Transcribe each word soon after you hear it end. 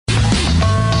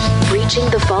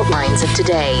Bridging the fault lines of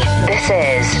today. This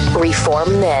is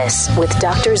Reform This with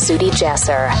Dr. Zuhdi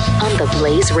Jasser on the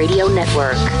Blaze Radio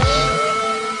Network.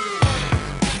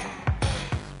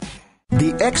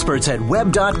 The experts at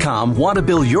Web.com want to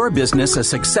build your business a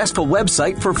successful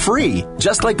website for free,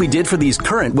 just like we did for these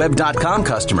current Web.com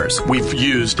customers. We've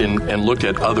used and looked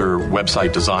at other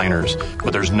website designers,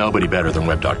 but there's nobody better than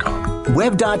Web.com.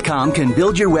 Web.com can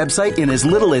build your website in as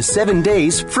little as 7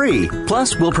 days free.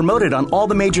 Plus, we'll promote it on all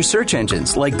the major search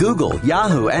engines like Google,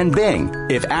 Yahoo, and Bing.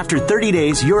 If after 30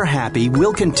 days you're happy,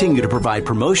 we'll continue to provide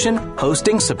promotion,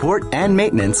 hosting, support, and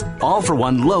maintenance, all for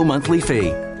one low monthly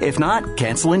fee. If not,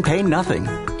 cancel and pay nothing.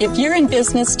 If you're in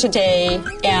business today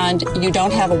and you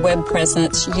don't have a web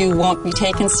presence, you won't be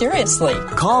taken seriously.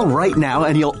 Call right now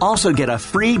and you'll also get a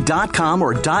free .com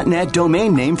or .net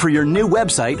domain name for your new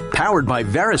website powered by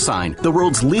VeriSign, the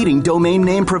world's leading domain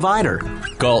name provider.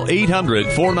 Call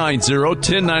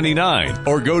 800-490-1099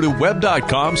 or go to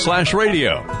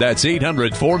web.com/radio. That's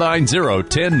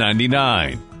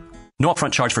 800-490-1099. No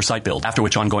upfront charge for site build, after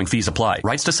which ongoing fees apply.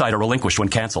 Rights to site are relinquished when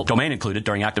canceled. Domain included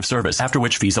during active service, after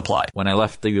which fees apply. When I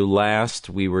left you last,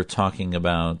 we were talking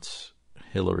about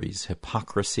Hillary's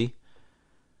hypocrisy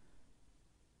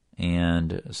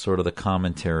and sort of the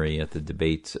commentary at the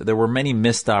debate. There were many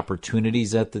missed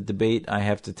opportunities at the debate, I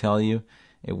have to tell you.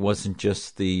 It wasn't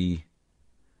just the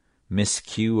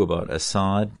miscue about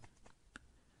Assad,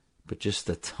 but just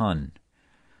a ton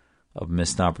of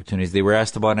missed opportunities. They were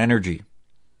asked about energy.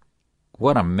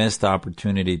 What a missed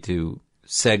opportunity to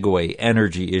segue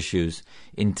energy issues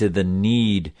into the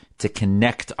need to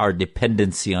connect our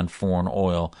dependency on foreign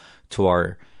oil to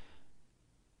our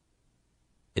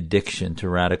addiction to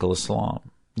radical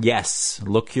Islam. Yes,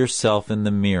 look yourself in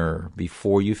the mirror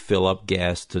before you fill up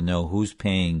gas to know who's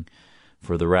paying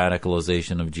for the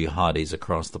radicalization of jihadis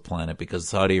across the planet, because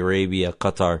Saudi Arabia,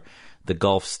 Qatar, the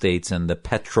Gulf states, and the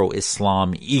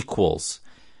petro-Islam equals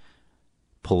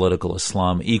political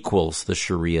Islam equals the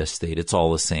Sharia state. It's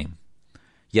all the same.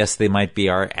 Yes, they might be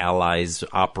our allies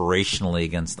operationally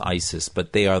against ISIS,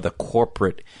 but they are the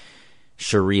corporate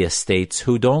Sharia states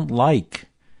who don't like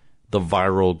the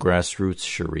viral grassroots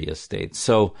Sharia states.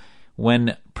 So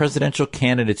when presidential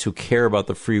candidates who care about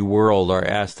the free world are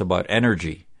asked about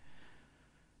energy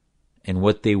and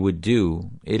what they would do,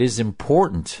 it is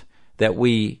important that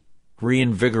we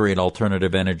reinvigorate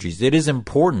alternative energies. It is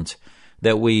important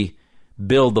that we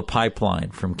build the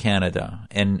pipeline from Canada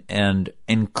and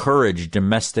encourage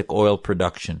domestic oil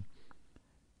production,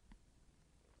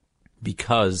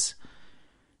 because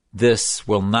this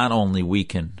will not only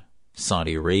weaken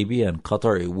Saudi Arabia and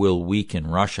Qatar, it will weaken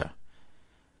Russia,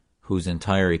 whose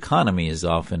entire economy is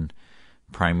often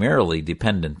primarily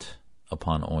dependent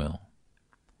upon oil.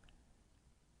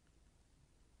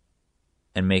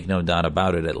 And make no doubt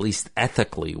about it, at least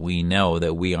ethically, we know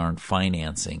that we aren't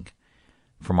financing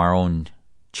from our own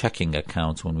checking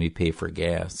accounts when we pay for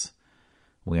gas.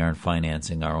 We aren't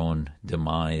financing our own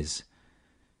demise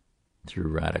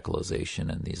through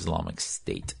radicalization and the Islamic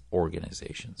State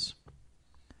organizations.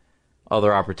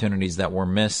 Other opportunities that were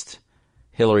missed.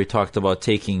 Hillary talked about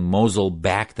taking Mosul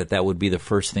back, that would be the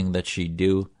first thing that she'd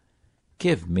do.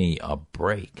 Give me a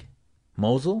break.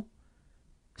 Mosul?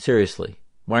 Seriously,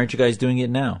 why aren't you guys doing it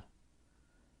now?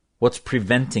 What's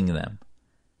preventing them?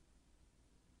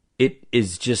 It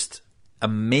is just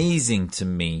amazing to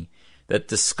me that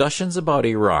discussions about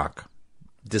Iraq,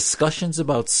 discussions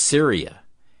about Syria,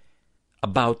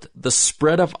 about the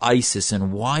spread of ISIS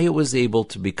and why it was able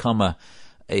to become a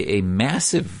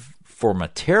massive, from a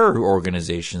terror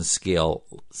organization scale,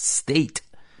 state,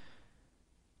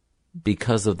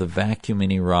 because of the vacuum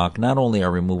in Iraq, not only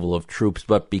our removal of troops,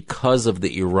 but because of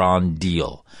the Iran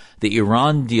deal. The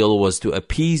Iran deal was to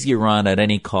appease Iran at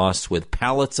any cost with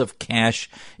pallets of cash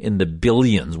in the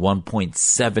billions,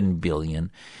 1.7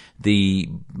 billion, the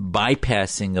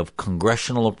bypassing of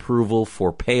congressional approval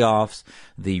for payoffs,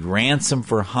 the ransom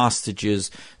for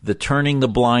hostages, the turning the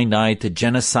blind eye to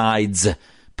genocides,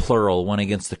 plural, one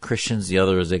against the Christians, the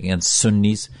other is against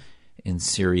Sunnis in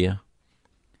Syria.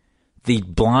 The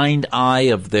blind eye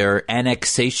of their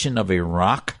annexation of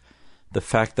Iraq, the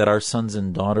fact that our sons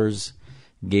and daughters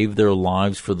gave their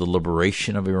lives for the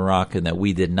liberation of Iraq and that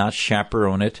we did not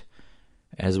chaperone it,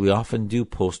 as we often do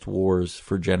post-wars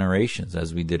for generations,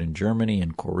 as we did in Germany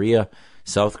and Korea,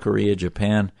 South Korea,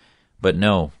 Japan. But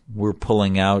no, we're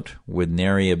pulling out with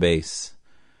nary a base.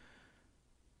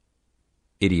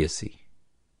 Idiocy.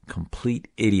 Complete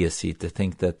idiocy to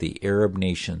think that the Arab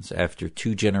nations, after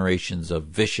 2 generations of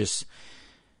vicious,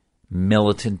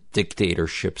 militant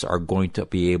dictatorships, are going to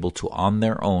be able to, on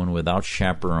their own, without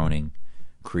chaperoning,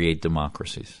 create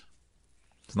democracies.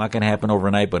 It's not going to happen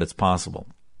overnight, but it's possible.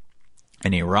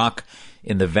 And Iraq,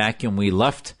 in the vacuum we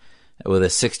left, with a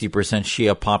 60%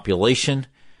 Shia population,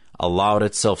 allowed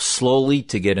itself slowly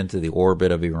to get into the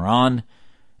orbit of Iran.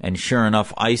 And sure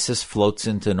enough, ISIS floats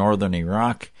into northern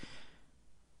Iraq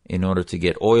in order to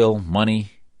get oil,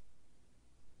 money,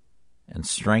 and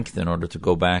strength in order to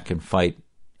go back and fight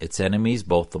its enemies,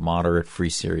 both the moderate Free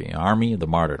Syrian Army, the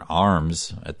moderate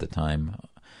arms at the time,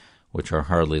 which are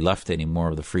hardly left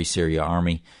anymore of the Free Syria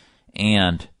Army,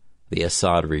 and the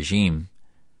Assad regime.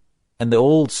 And the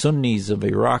old Sunnis of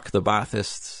Iraq, the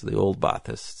Baathists, the old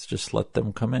Baathists, just let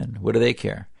them come in. What do they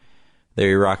care? Their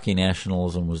Iraqi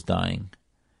nationalism was dying.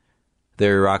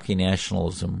 Their Iraqi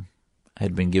nationalism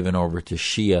had been given over to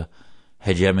Shia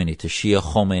hegemony, to Shia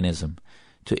Khomeinism,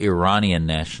 to Iranian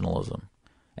nationalism.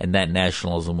 And that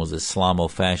nationalism was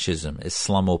Islamofascism,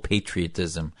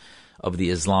 Islamopatriotism of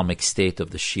the Islamic State of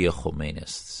the Shia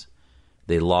Khomeinists.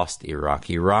 They lost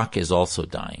Iraq. Iraq is also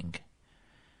dying.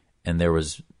 And there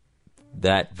was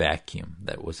that vacuum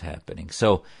that was happening.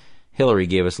 So Hillary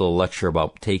gave us a little lecture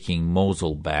about taking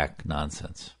Mosul back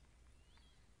nonsense.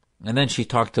 And then she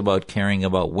talked about caring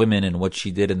about women and what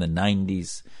she did in the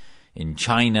 90s in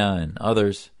China and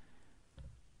others.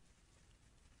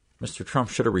 Mr. Trump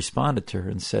should have responded to her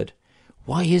and said,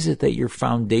 why is it that your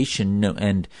foundation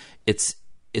and its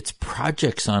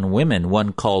projects on women,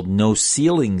 one called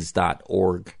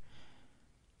NoCeilings.org,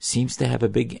 seems to have a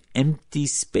big empty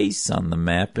space on the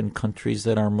map in countries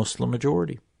that are Muslim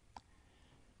majority?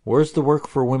 Where's the work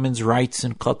for women's rights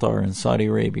in Qatar and Saudi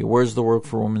Arabia? Where's the work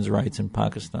for women's rights in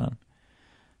Pakistan?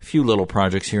 A few little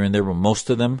projects here and there, but most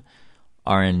of them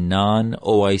are in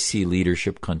non-OIC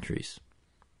leadership countries.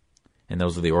 And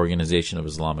those are the Organization of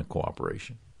Islamic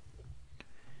Cooperation.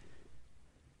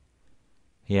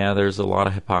 Yeah, there's a lot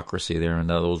of hypocrisy there, and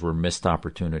those were missed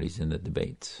opportunities in the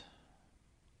debates.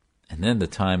 And then the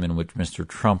time in which Mr.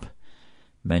 Trump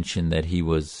mentioned that he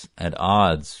was at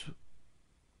odds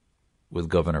with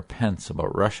Governor Pence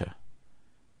about Russia.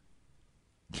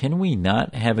 Can we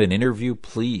not have an interview,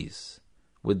 please,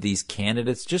 with these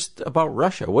candidates just about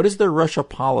Russia? What is their Russia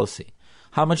policy?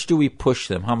 How much do we push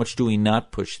them? How much do we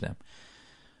not push them?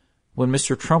 When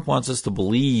Mr. Trump wants us to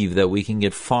believe that we can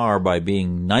get far by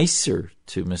being nicer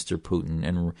to Mr. Putin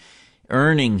and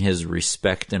earning his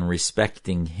respect and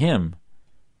respecting him,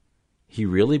 he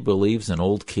really believes an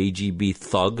old KGB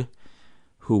thug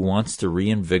who wants to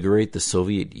reinvigorate the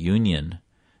Soviet Union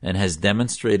and has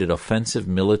demonstrated offensive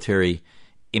military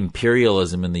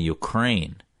imperialism in the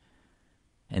Ukraine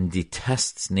and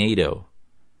detests NATO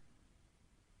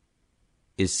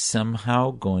is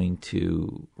somehow going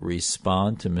to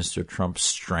respond to Mr. Trump's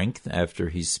strength after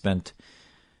he's spent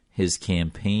his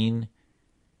campaign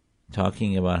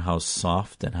talking about how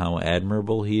soft and how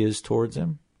admirable he is towards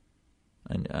him?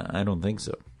 I don't think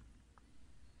so.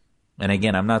 And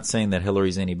again, I'm not saying that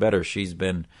Hillary's any better. She's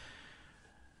been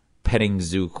petting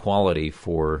zoo quality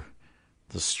for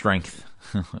the strength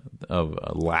of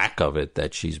a lack of it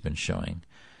that she's been showing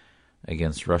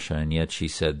against Russia, and yet she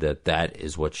said that that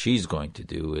is what she's going to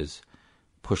do, is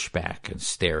push back and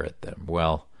stare at them.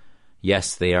 Well,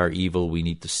 yes, they are evil. We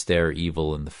need to stare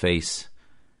evil in the face,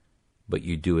 but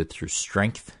you do it through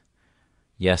strength.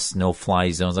 Yes,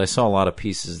 no-fly zones. I saw a lot of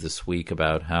pieces this week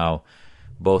about how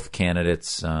both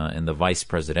candidates in the vice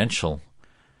presidential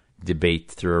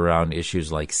debate threw around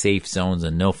issues like safe zones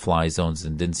and no-fly zones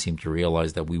and didn't seem to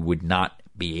realize that we would not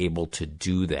be able to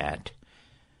do that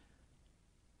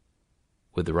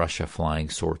with Russia flying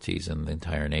sorties in the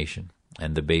entire nation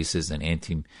and the bases and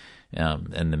and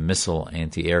the missile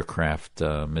anti-aircraft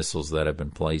missiles that have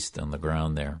been placed on the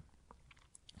ground there.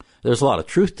 There's a lot of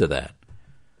truth to that.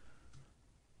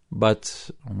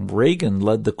 But Reagan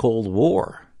led the Cold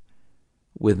War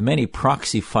with many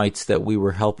proxy fights that we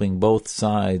were helping both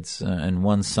sides, and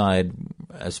one side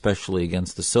especially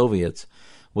against the Soviets,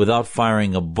 without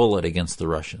firing a bullet against the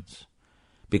Russians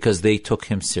because they took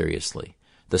him seriously.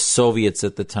 The Soviets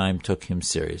at the time took him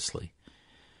seriously,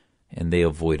 and they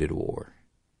avoided war.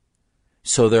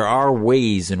 So there are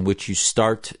ways in which you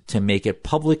start to make it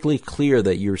publicly clear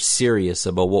that you're serious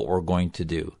about what we're going to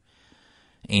do.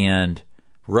 And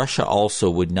Russia also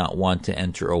would not want to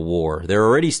enter a war. They're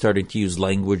already starting to use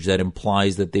language that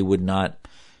implies that they would not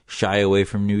shy away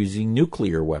from using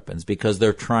nuclear weapons because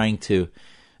they're trying to,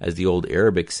 as the old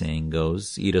Arabic saying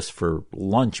goes, eat us for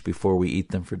lunch before we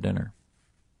eat them for dinner.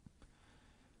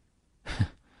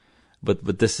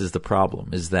 But this is the problem,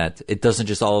 is that it doesn't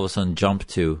just all of a sudden jump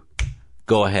to,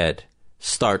 go ahead,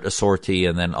 start a sortie,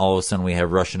 and then all of a sudden we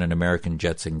have Russian and American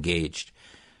jets engaged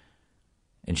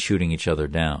and shooting each other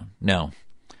down. No.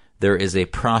 there is a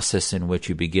process in which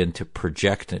you begin to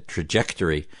project a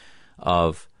trajectory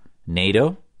of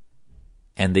NATO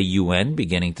and the UN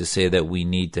beginning to say that we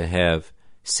need to have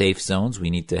safe zones, we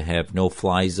need to have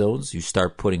no-fly zones. You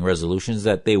start putting resolutions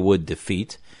that they would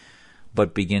defeat,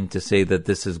 but begin to say that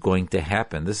this is going to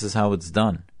happen. This is how it's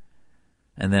done.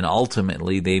 And then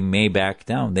ultimately they may back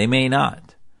down. They may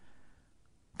not.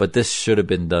 But this should have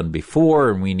been done before,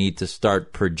 and we need to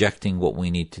start projecting what we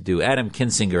need to do. Adam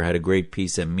Kinzinger had a great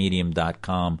piece at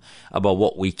Medium.com about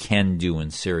what we can do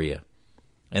in Syria.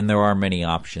 And there are many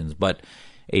options, but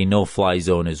a no-fly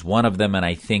zone is one of them, and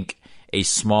I think a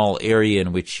small area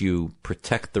in which you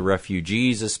protect the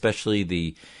refugees, especially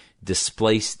the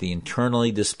displaced, the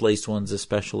internally displaced ones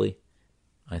especially,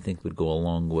 I think would go a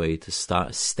long way to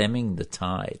stemming the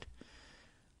tide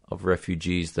of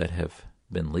refugees that have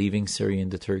been leaving Syria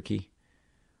into Turkey,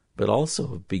 but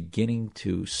also beginning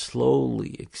to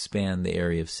slowly expand the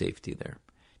area of safety there,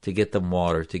 to get them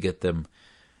water, to get them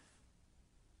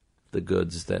the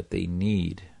goods that they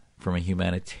need from a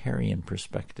humanitarian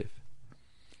perspective.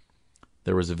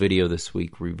 There was a video this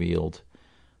week revealed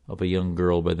of a young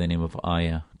girl by the name of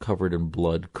Aya, covered in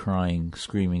blood, crying,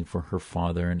 screaming for her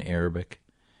father in Arabic.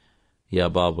 Ya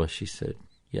Baba, she said.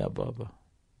 Ya Baba.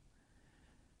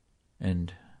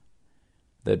 And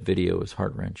that video is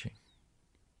heart-wrenching.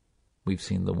 We've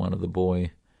seen the one of the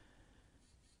boy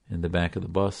in the back of the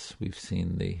bus. We've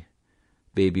seen the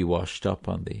baby washed up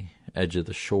on the edge of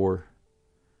the shore.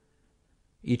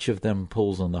 Each of them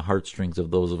pulls on the heartstrings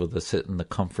of those of us that sit in the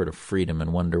comfort of freedom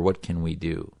and wonder, what can we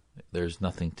do? There's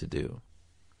nothing to do.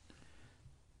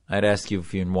 I'd ask you,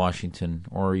 if you're in Washington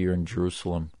or you're in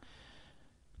Jerusalem,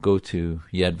 go to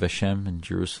Yad Vashem in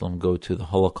Jerusalem, go to the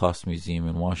Holocaust Museum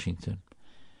in Washington.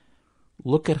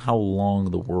 Look at how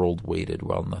long the world waited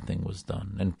while nothing was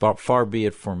done. And far be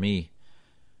it for me,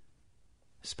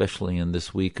 especially in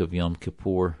this week of Yom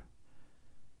Kippur,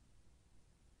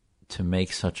 to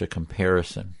make such a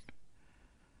comparison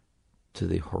to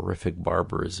the horrific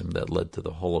barbarism that led to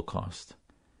the Holocaust.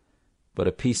 But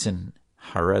a piece in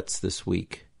Haaretz this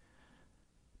week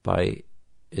by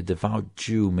a devout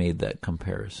Jew made that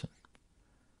comparison,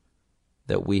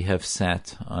 that we have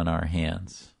sat on our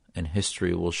hands, and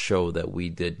history will show that we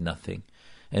did nothing.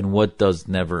 And what does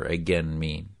never again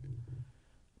mean?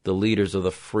 The leaders of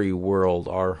the free world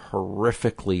are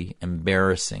horrifically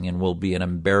embarrassing and will be an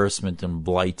embarrassment and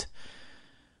blight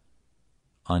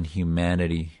on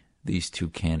humanity, these two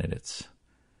candidates.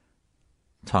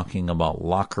 Talking about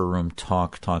locker room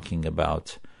talk, talking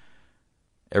about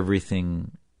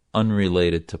everything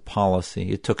unrelated to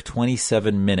policy. It took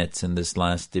 27 minutes in this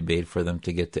last debate for them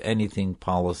to get to anything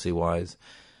policy-wise,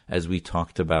 as we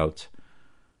talked about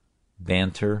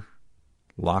banter,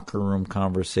 locker room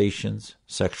conversations,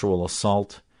 sexual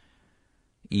assault,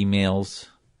 emails,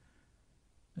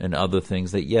 and other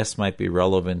things that, yes, might be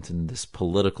relevant in this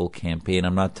political campaign.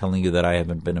 I'm not telling you that I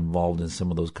haven't been involved in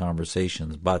some of those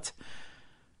conversations, but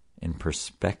in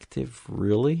perspective,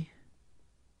 really?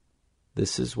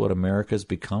 This is what America's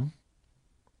become?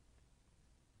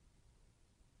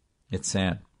 It's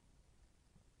sad.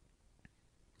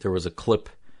 There was a clip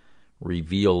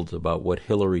revealed about what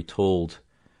Hillary told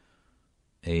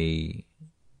a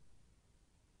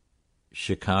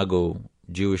Chicago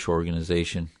Jewish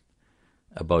organization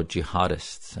about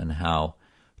jihadists and how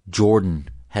Jordan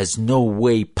has no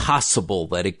way possible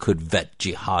that it could vet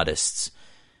jihadists,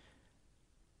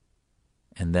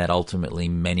 and that ultimately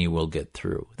many will get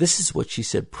through. This is what she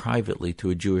said privately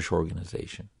to a Jewish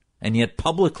organization. And yet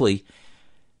publicly,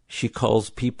 she calls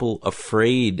people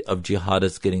afraid of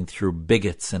jihadists getting through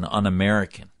bigots and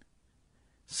un-American.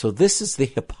 So this is the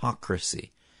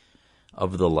hypocrisy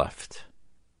of the left.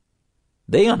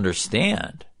 They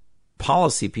understand,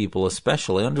 policy people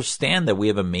especially, understand that we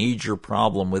have a major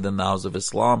problem within the House of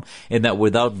Islam, and that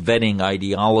without vetting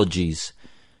ideologies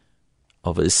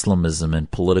of Islamism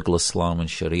and political Islam and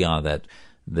Sharia,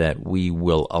 that we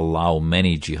will allow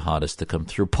many jihadists to come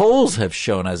through. Polls have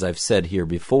shown, as I've said here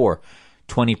before,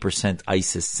 20%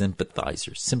 ISIS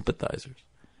sympathizers.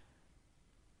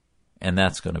 And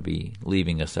that's going to be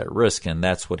leaving us at risk, and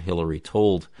that's what Hillary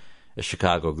told a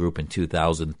Chicago group in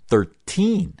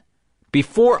 2013,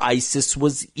 before ISIS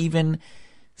was even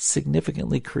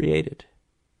significantly created.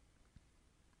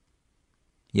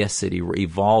 Yes, it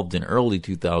evolved in early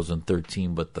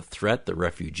 2013, but the threat, the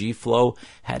refugee flow,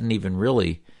 hadn't even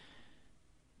really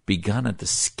begun at the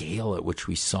scale at which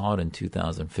we saw it in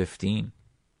 2015.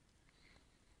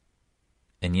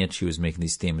 And yet she was making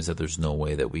these statements that there's no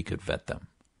way that we could vet them.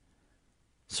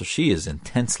 So she is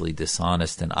intensely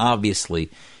dishonest, and obviously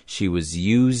she was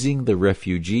using the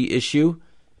refugee issue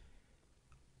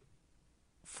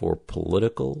for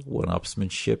political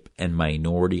one-upsmanship and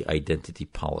minority identity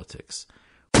politics.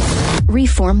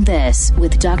 Reform This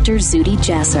with Dr. Zuhdi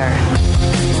Jasser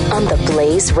on the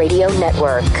Blaze Radio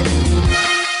Network.